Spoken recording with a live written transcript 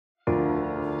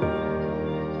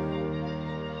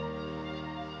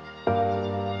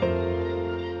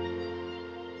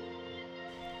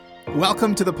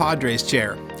Welcome to the Padres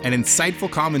Chair, an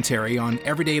insightful commentary on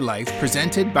everyday life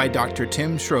presented by Dr.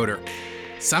 Tim Schroeder.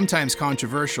 Sometimes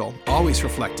controversial, always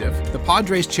reflective, the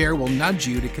Padres Chair will nudge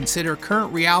you to consider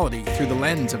current reality through the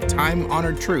lens of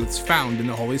time-honored truths found in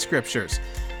the Holy Scriptures.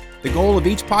 The goal of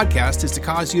each podcast is to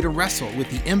cause you to wrestle with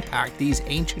the impact these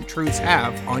ancient truths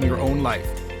have on your own life.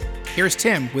 Here's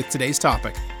Tim with today's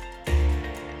topic.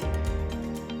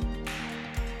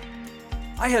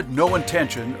 I had no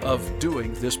intention of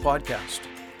doing this podcast.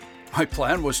 My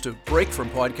plan was to break from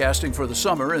podcasting for the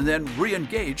summer and then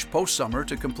re-engage post-summer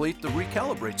to complete the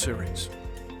Recalibrate series.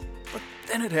 But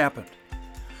then it happened.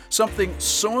 Something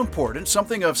so important,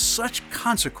 something of such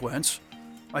consequence,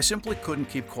 I simply couldn't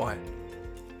keep quiet.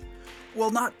 While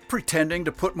not pretending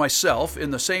to put myself in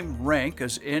the same rank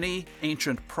as any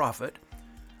ancient prophet,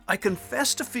 I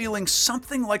confess to feeling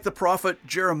something like the prophet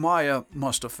Jeremiah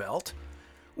must have felt,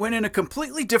 when in a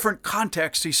completely different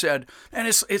context he said, and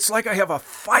it's like I have a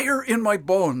fire in my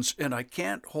bones and I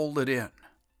can't hold it in.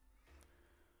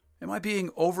 Am I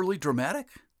being overly dramatic?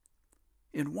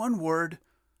 In one word,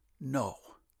 no.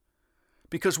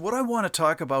 Because what I want to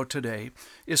talk about today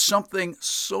is something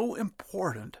so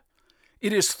important,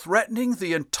 it is threatening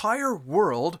the entire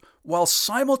world while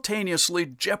simultaneously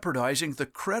jeopardizing the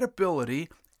credibility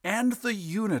and the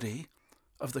unity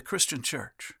of the Christian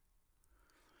church.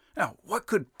 Now, what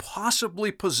could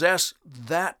possibly possess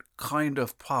that kind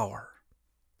of power?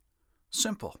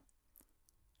 Simple.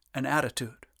 An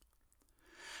attitude.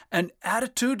 An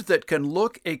attitude that can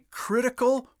look a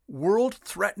critical,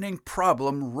 world-threatening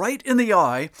problem right in the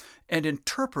eye and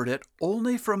interpret it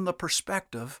only from the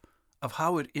perspective of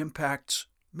how it impacts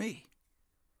me.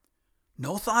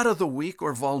 No thought of the weak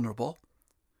or vulnerable.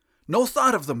 No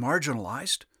thought of the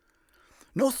marginalized.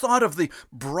 No thought of the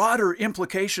broader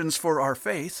implications for our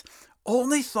faith,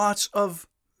 only thoughts of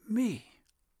me,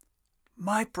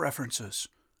 my preferences,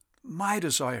 my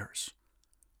desires,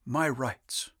 my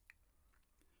rights.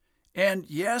 And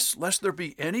yes, lest there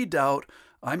be any doubt,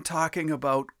 I'm talking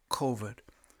about COVID,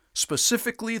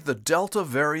 specifically the Delta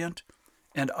variant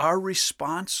and our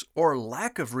response or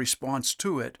lack of response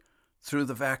to it through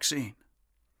the vaccine.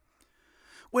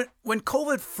 When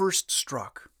COVID first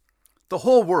struck, the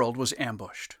whole world was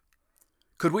ambushed.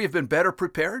 Could we have been better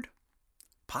prepared?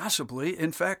 Possibly,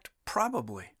 in fact,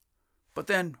 probably. But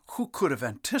then, who could have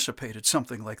anticipated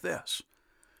something like this?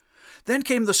 Then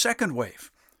came the second wave.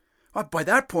 By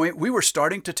that point, we were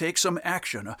starting to take some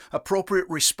action. Appropriate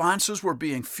responses were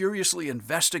being furiously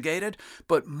investigated,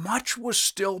 but much was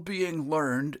still being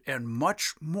learned and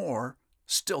much more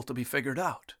still to be figured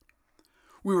out.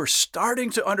 We were starting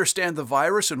to understand the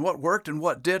virus and what worked and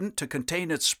what didn't to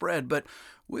contain its spread, but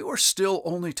we were still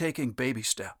only taking baby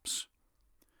steps.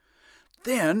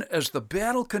 Then, as the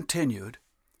battle continued,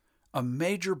 a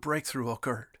major breakthrough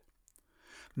occurred.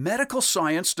 Medical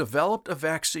science developed a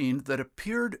vaccine that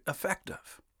appeared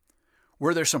effective.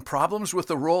 Were there some problems with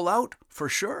the rollout? For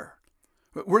sure.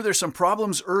 Were there some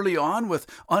problems early on with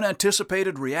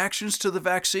unanticipated reactions to the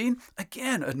vaccine?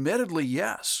 Again, admittedly,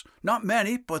 yes. Not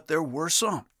many, but there were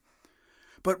some.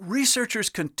 But researchers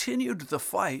continued the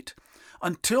fight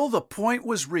until the point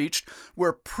was reached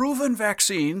where proven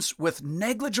vaccines with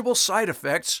negligible side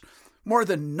effects, more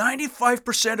than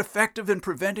 95% effective in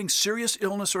preventing serious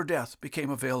illness or death, became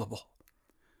available.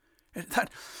 And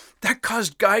that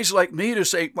caused guys like me to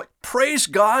say, praise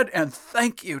God and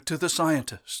thank you to the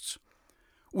scientists.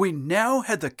 We now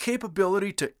had the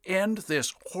capability to end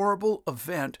this horrible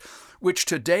event, which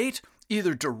to date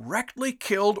either directly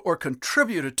killed or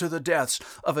contributed to the deaths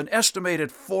of an estimated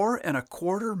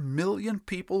 4.25 million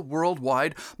people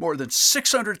worldwide, more than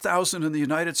 600,000 in the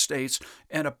United States,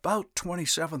 and about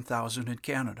 27,000 in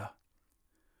Canada.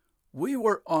 We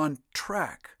were on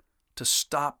track to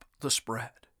stop the spread.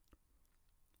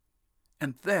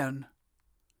 And then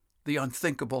the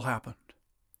unthinkable happened.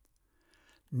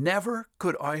 Never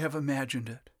could I have imagined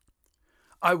it.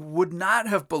 I would not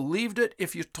have believed it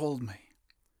if you told me.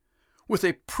 With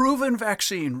a proven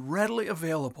vaccine readily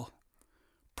available,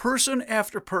 person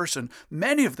after person,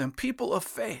 many of them people of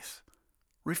faith,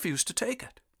 refused to take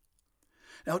it.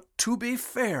 Now, to be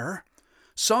fair,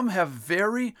 some have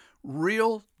very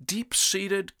real,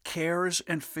 deep-seated cares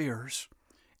and fears,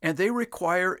 and they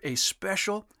require a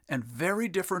special and very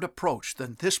different approach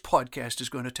than this podcast is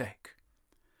going to take.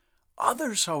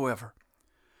 Others, however,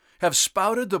 have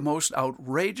spouted the most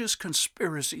outrageous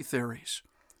conspiracy theories.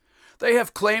 They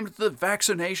have claimed that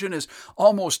vaccination is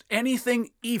almost anything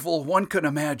evil one can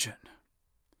imagine.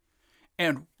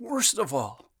 And worst of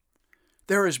all,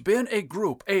 there has been a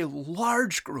group, a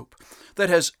large group, that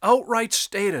has outright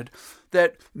stated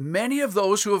that many of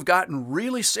those who have gotten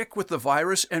really sick with the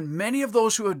virus and many of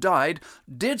those who have died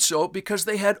did so because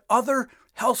they had other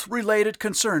health-related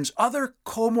concerns, other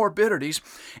comorbidities,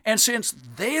 and since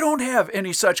they don't have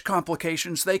any such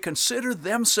complications, they consider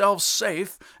themselves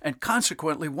safe and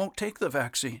consequently won't take the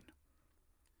vaccine.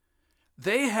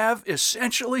 They have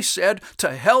essentially said,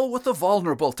 to hell with the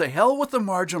vulnerable, to hell with the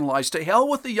marginalized, to hell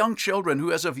with the young children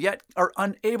who as of yet are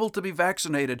unable to be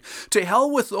vaccinated, to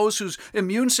hell with those whose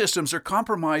immune systems are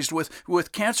compromised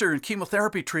with cancer and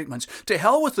chemotherapy treatments, to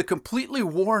hell with the completely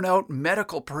worn out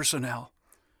medical personnel.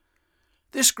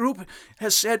 This group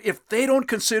has said if they don't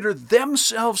consider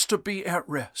themselves to be at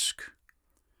risk,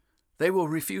 they will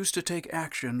refuse to take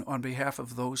action on behalf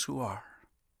of those who are.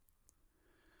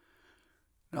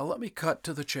 Now let me cut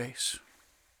to the chase.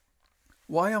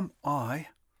 Why am I,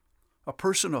 a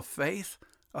person of faith,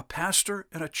 a pastor,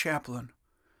 and a chaplain,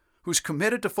 who's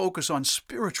committed to focus on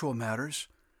spiritual matters,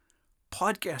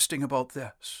 podcasting about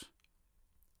this?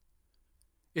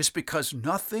 It's because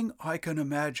nothing I can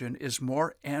imagine is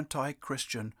more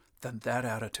anti-Christian than that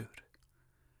attitude.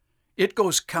 It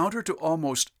goes counter to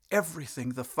almost everything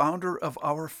the founder of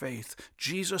our faith,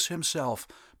 Jesus himself,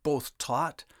 both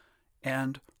taught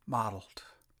and modeled.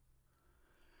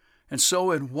 And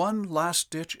so in one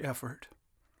last-ditch effort,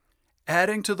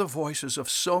 adding to the voices of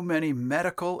so many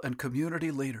medical and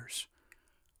community leaders,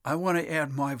 I want to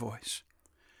add my voice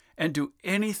and do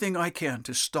anything I can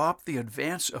to stop the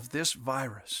advance of this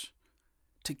virus,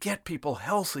 to get people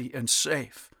healthy and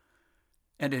safe,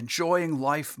 and enjoying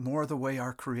life more the way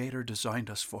our Creator designed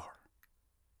us for.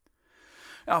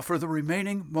 Now, for the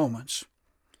remaining moments,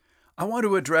 I want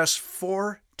to address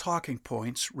 4 talking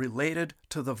points related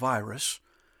to the virus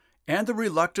and the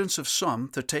reluctance of some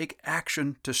to take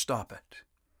action to stop it.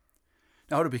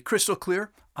 Now, to be crystal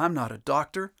clear, I'm not a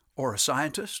doctor or a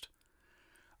scientist.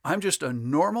 I'm just a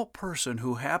normal person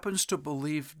who happens to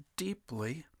believe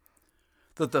deeply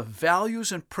that the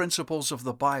values and principles of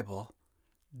the Bible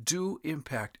do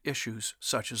impact issues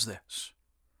such as this.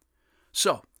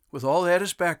 So, with all that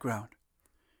as background,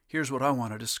 here's what I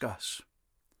want to discuss.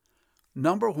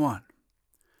 Number 1,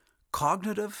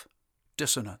 cognitive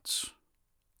dissonance.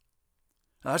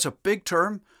 Now, that's a big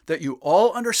term that you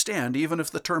all understand, even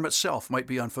if the term itself might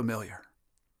be unfamiliar.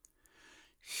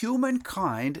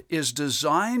 Humankind is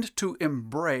designed to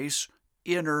embrace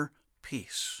inner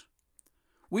peace.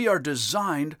 We are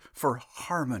designed for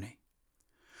harmony.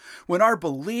 When our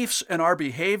beliefs and our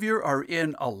behavior are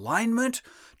in alignment,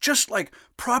 just like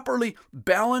properly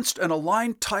balanced and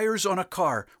aligned tires on a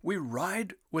car, we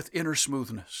ride with inner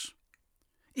smoothness.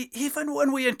 Even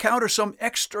when we encounter some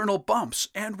external bumps,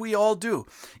 and we all do,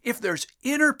 if there's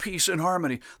inner peace and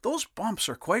harmony, those bumps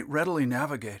are quite readily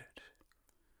navigated.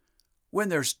 When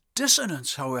there's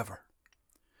dissonance, however,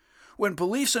 when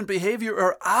beliefs and behavior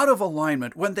are out of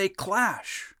alignment, when they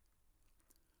clash,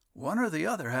 one or the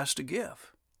other has to give.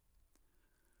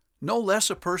 No less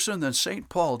a person than St.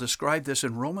 Paul described this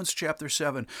in Romans chapter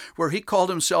 7, where he called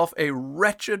himself a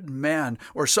wretched man,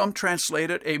 or some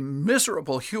translate it, a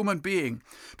miserable human being,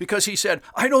 because he said,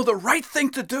 I know the right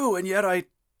thing to do, and yet I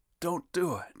don't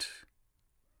do it.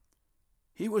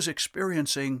 He was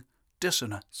experiencing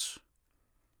dissonance.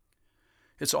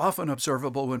 It's often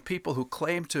observable when people who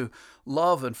claim to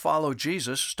love and follow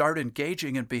Jesus start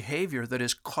engaging in behavior that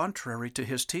is contrary to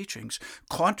his teachings,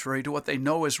 contrary to what they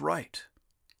know is right.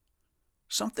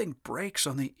 Something breaks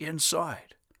on the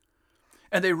inside,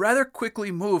 and they rather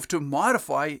quickly move to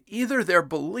modify either their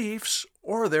beliefs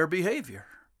or their behavior.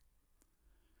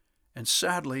 And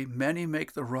sadly, many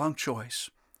make the wrong choice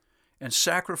and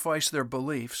sacrifice their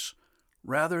beliefs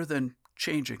rather than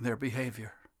changing their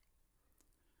behavior.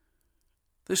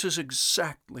 This is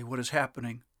exactly what is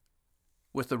happening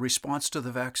with the response to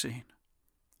the vaccine.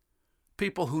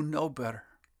 People who know better,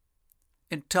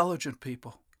 intelligent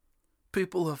people,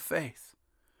 people of faith,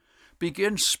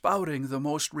 begin spouting the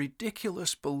most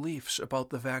ridiculous beliefs about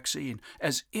the vaccine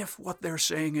as if what they're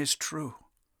saying is true,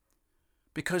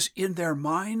 because in their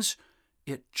minds,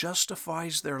 it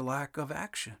justifies their lack of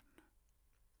action.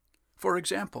 For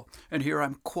example, and here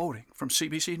I'm quoting from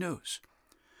CBC News,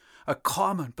 a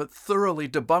common but thoroughly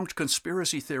debunked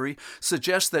conspiracy theory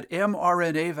suggests that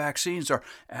mRNA vaccines are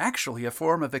actually a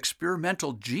form of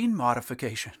experimental gene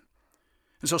modification.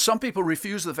 And so some people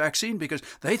refuse the vaccine because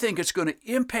they think it's going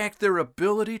to impact their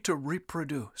ability to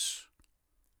reproduce.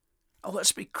 Now,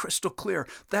 let's be crystal clear.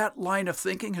 That line of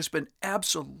thinking has been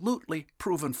absolutely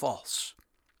proven false.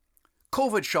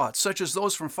 COVID shots, such as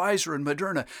those from Pfizer and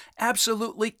Moderna,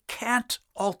 absolutely can't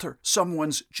alter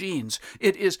someone's genes.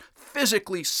 It is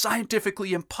physically,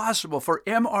 scientifically impossible for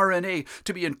mRNA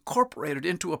to be incorporated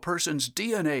into a person's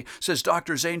DNA, says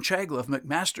Dr. Zane Chagla of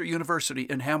McMaster University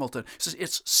in Hamilton. He says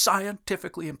it's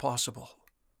scientifically impossible.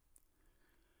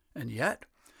 And yet,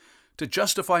 to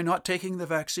justify not taking the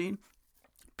vaccine,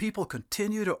 people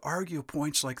continue to argue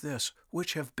points like this,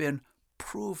 which have been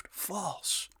proved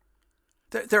false.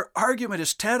 Their argument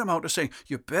is tantamount to saying,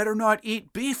 you better not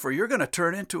eat beef or you're going to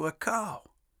turn into a cow.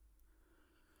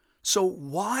 So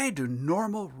why do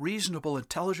normal, reasonable,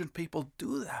 intelligent people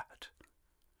do that?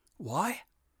 Why?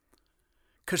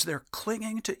 Because they're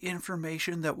clinging to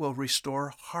information that will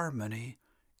restore harmony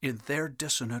in their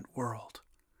dissonant world.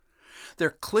 They're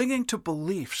clinging to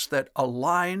beliefs that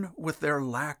align with their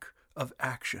lack of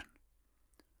action.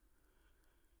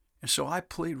 And so I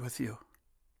plead with you.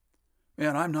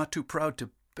 Man, I'm not too proud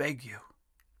to beg you,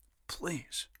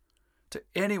 please, to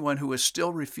anyone who is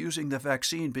still refusing the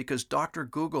vaccine because Dr.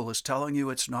 Google is telling you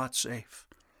it's not safe.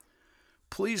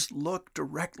 Please look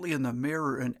directly in the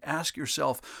mirror and ask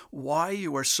yourself why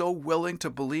you are so willing to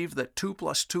believe that 2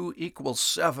 + 2 =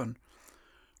 7,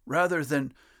 rather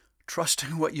than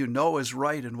trusting what you know is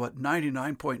right and what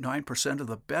 99.9% of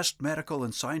the best medical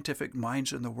and scientific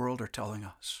minds in the world are telling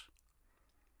us.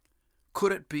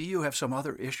 Could it be you have some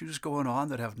other issues going on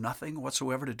that have nothing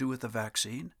whatsoever to do with the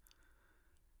vaccine?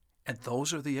 And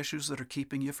those are the issues that are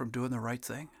keeping you from doing the right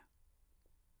thing?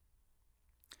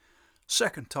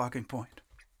 Second talking point.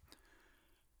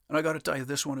 And I got to tell you,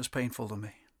 this one is painful to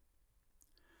me.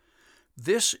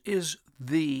 This is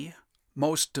the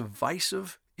most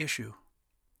divisive issue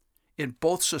in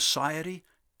both society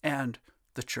and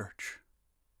the church.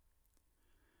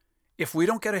 If we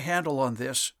don't get a handle on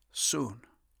this soon,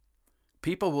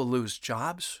 people will lose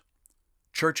jobs,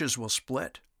 churches will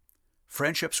split,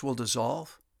 friendships will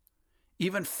dissolve,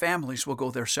 even families will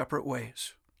go their separate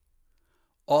ways,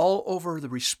 all over the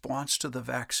response to the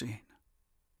vaccine.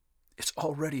 It's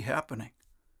already happening.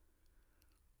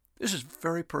 This is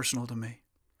very personal to me.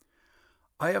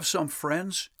 I have some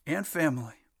friends and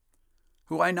family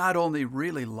who I not only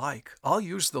really like, I'll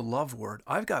use the love word.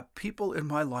 I've got people in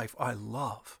my life I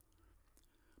love,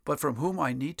 but from whom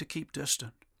I need to keep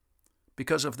distant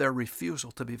because of their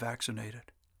refusal to be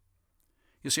vaccinated.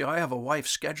 You see, I have a wife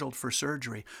scheduled for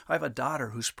surgery. I have a daughter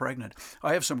who's pregnant.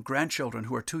 I have some grandchildren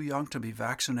who are too young to be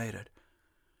vaccinated.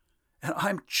 And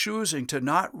I'm choosing to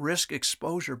not risk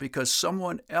exposure because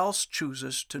someone else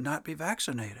chooses to not be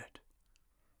vaccinated.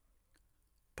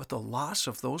 But the loss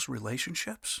of those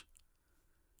relationships,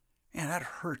 man, that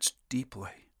hurts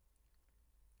deeply.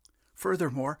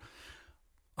 Furthermore,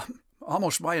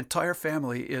 almost my entire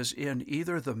family is in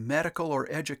either the medical or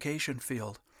education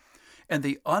field, and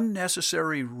the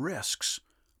unnecessary risks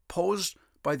posed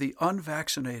by the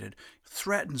unvaccinated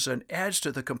threatens and adds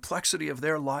to the complexity of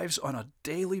their lives on a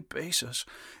daily basis.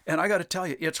 And I got to tell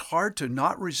you, it's hard to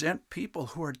not resent people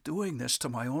who are doing this to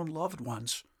my own loved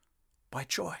ones by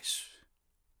choice.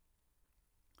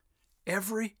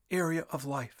 Every area of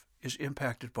life is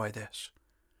impacted by this.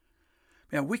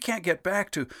 Man, we can't get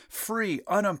back to free,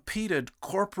 unimpeded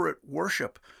corporate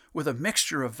worship with a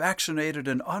mixture of vaccinated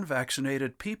and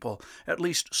unvaccinated people, at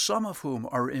least some of whom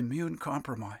are immune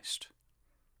compromised.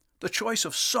 The choice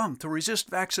of some to resist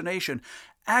vaccination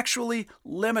actually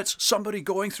limits somebody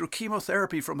going through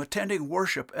chemotherapy from attending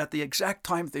worship at the exact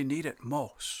time they need it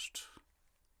most.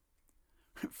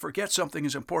 Forget something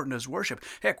as important as worship.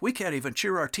 Heck, we can't even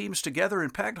cheer our teams together in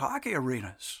packed hockey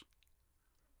arenas.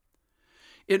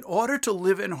 In order to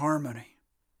live in harmony,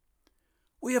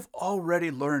 we have already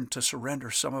learned to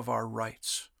surrender some of our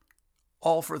rights,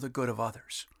 all for the good of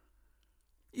others.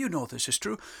 You know this is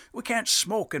true. We can't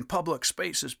smoke in public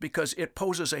spaces because it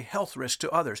poses a health risk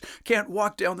to others. Can't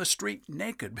walk down the street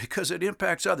naked because it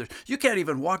impacts others. You can't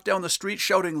even walk down the street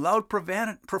shouting loud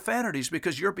profanities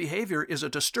because your behavior is a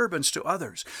disturbance to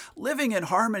others. Living in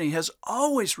harmony has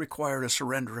always required a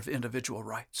surrender of individual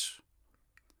rights.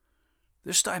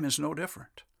 This time is no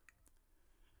different,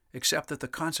 except that the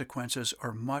consequences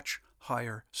are much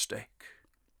higher stake.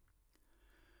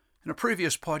 In a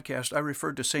previous podcast, I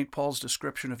referred to St. Paul's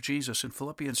description of Jesus in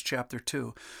Philippians chapter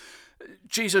 2.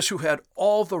 Jesus, who had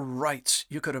all the rights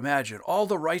you could imagine, all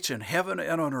the rights in heaven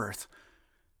and on earth,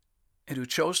 and who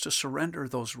chose to surrender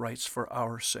those rights for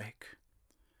our sake.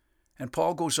 And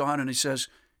Paul goes on and he says,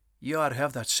 you ought to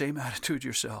have that same attitude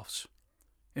yourselves.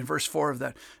 In verse 4 of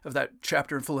that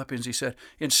chapter in Philippians, he said,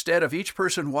 instead of each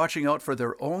person watching out for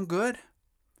their own good,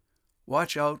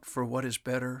 watch out for what is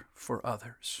better for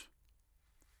others.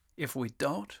 If we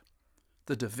don't,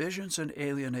 the divisions and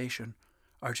alienation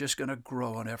are just going to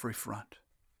grow on every front.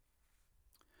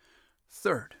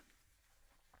 Third,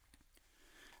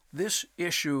 this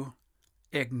issue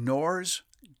ignores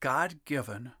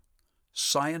God-given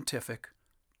scientific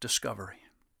discovery.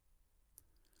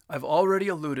 I've already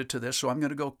alluded to this, so I'm going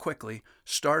to go quickly,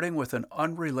 starting with an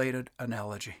unrelated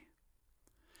analogy.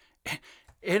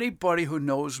 Anybody who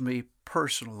knows me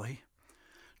personally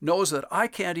knows that I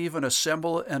can't even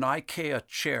assemble an IKEA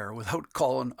chair without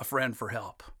calling a friend for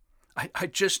help. I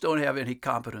just don't have any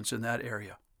competence in that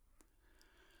area.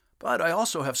 But I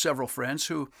also have several friends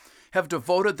who have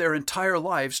devoted their entire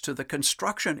lives to the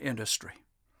construction industry.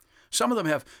 Some of them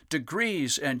have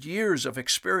degrees and years of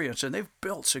experience, and they've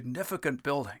built significant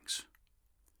buildings.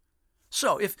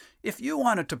 So if you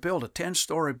wanted to build a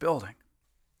 10-story building,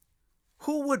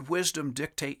 who would wisdom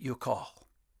dictate you call?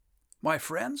 My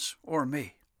friends or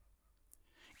me?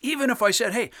 Even if I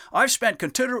said, hey, I've spent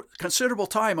considerable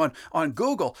time on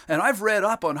Google, and I've read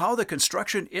up on how the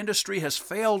construction industry has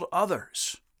failed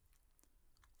others,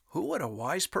 who would a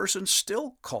wise person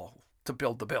still call to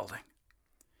build the building?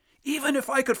 Even if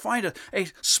I could find a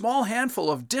small handful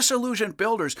of disillusioned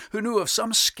builders who knew of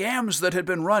some scams that had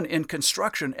been run in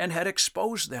construction and had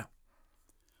exposed them,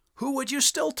 who would you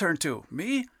still turn to,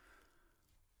 me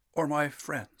or my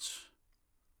friends?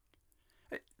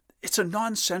 It's a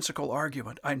nonsensical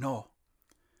argument, I know.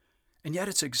 And yet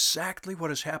it's exactly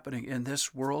what is happening in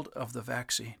this world of the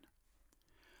vaccine.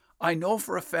 I know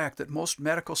for a fact that most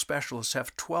medical specialists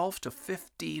have 12 to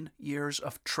 15 years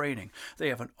of training. They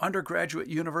have an undergraduate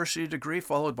university degree,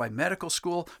 followed by medical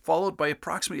school, followed by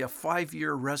approximately a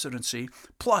 5-year residency,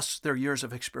 plus their years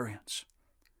of experience.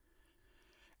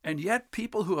 And yet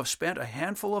people who have spent a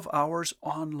handful of hours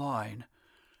online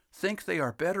think they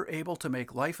are better able to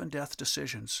make life and death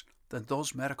decisions than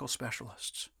those medical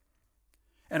specialists.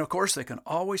 And of course, they can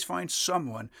always find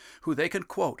someone who they can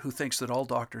quote who thinks that all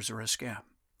doctors are a scam.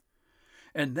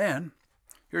 And then,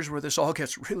 here's where this all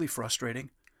gets really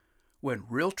frustrating. When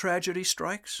real tragedy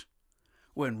strikes,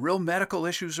 when real medical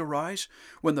issues arise,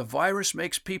 when the virus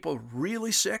makes people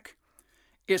really sick,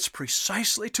 it's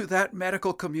precisely to that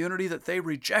medical community that they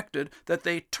rejected that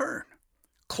they turn,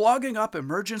 clogging up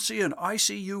emergency and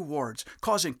ICU wards,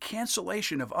 causing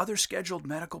cancellation of other scheduled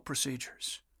medical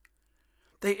procedures.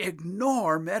 They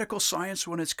ignore medical science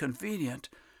when it's convenient,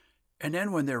 and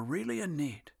then when they're really in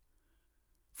need,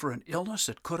 for an illness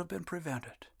that could have been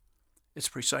prevented, it's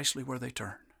precisely where they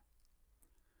turn.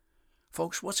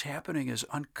 Folks, what's happening is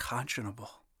unconscionable.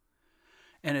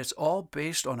 And it's all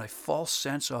based on a false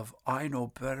sense of, I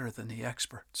know better than the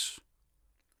experts.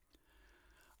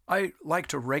 I like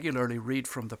to regularly read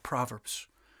from the Proverbs,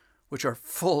 which are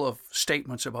full of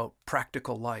statements about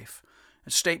practical life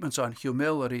and statements on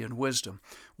humility and wisdom.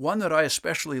 One that I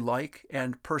especially like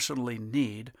and personally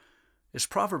need is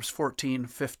Proverbs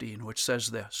 14:15, which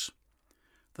says this: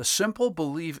 "The simple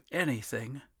believe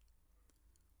anything,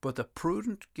 but the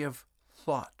prudent give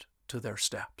thought to their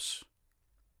steps."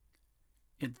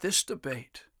 In this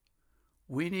debate,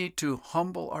 we need to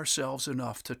humble ourselves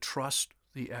enough to trust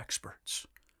the experts.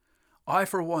 I,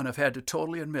 for one, have had to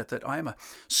totally admit that I'm a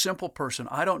simple person.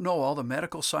 I don't know all the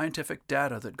medical scientific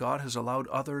data that God has allowed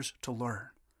others to learn.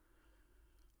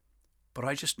 But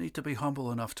I just need to be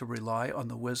humble enough to rely on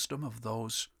the wisdom of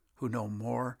those who know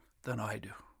more than I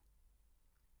do.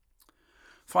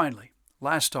 Finally,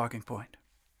 last talking point.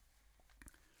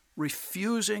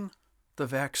 Refusing the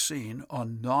vaccine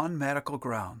on non-medical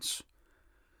grounds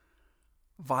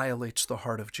violates the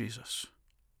heart of Jesus.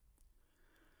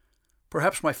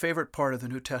 Perhaps my favorite part of the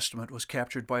New Testament was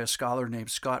captured by a scholar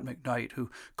named Scott McKnight, who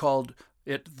called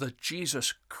it the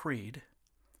Jesus Creed.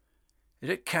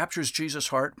 It captures Jesus'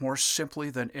 heart more simply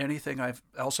than anything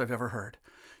else I've ever heard.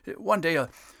 One day, a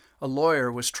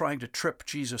lawyer was trying to trip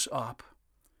Jesus up,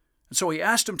 and so he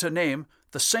asked him to name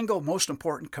the single most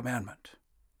important commandment.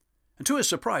 And to his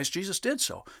surprise, Jesus did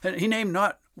so. And he named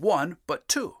not one, but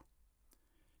two.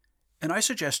 And I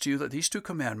suggest to you that these two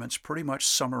commandments pretty much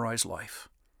summarize life.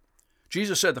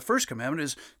 Jesus said the first commandment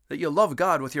is that you love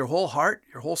God with your whole heart,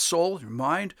 your whole soul, your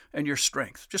mind, and your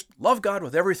strength. Just love God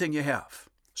with everything you have.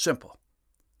 Simple.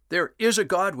 There is a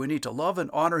God. We need to love and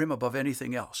honor him above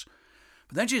anything else.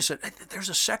 But then Jesus said, there's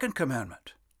a second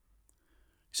commandment.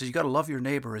 He says, you got to love your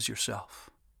neighbor as yourself.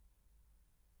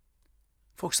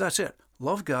 Folks, that's it.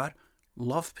 Love God,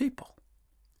 love people.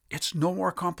 It's no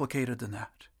more complicated than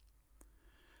that.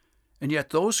 And yet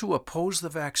those who oppose the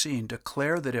vaccine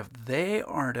declare that if they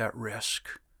aren't at risk,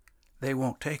 they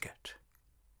won't take it.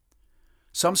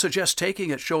 Some suggest taking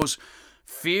it shows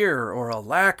fear or a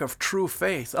lack of true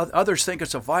faith. Others think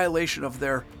it's a violation of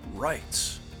their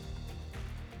rights.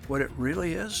 what it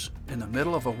really is in the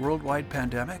middle of a worldwide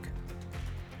pandemic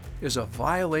is a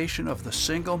violation of the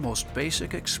single most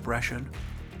basic expression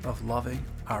of loving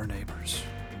our neighbors.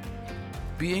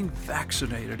 Being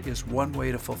vaccinated is one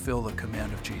way to fulfill the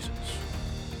command of Jesus.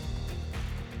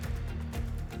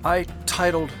 I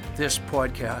titled this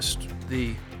podcast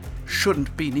the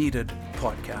Shouldn't Be Needed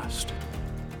podcast.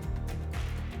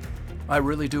 I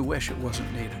really do wish it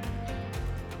wasn't needed.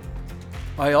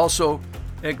 I also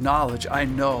acknowledge, I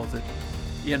know that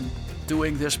in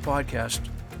doing this podcast,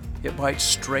 it might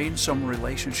strain some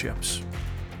relationships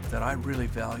that I really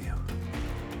value.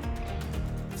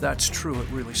 If that's true, it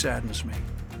really saddens me.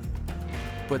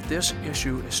 But this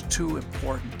issue is too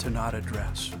important to not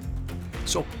address.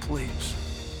 So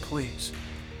please,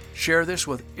 share this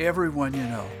with everyone you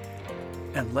know,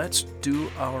 and let's do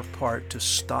our part to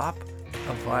stop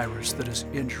a virus that is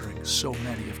injuring so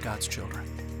many of God's children.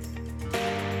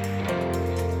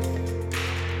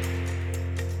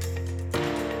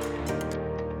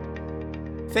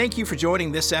 Thank you for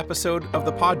joining this episode of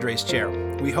the Padres Chair.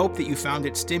 We hope that you found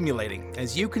it stimulating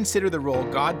as you consider the role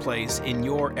God plays in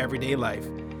your everyday life.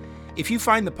 If you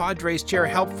find the Padres Chair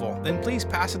helpful, then please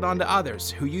pass it on to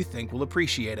others who you think will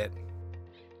appreciate it.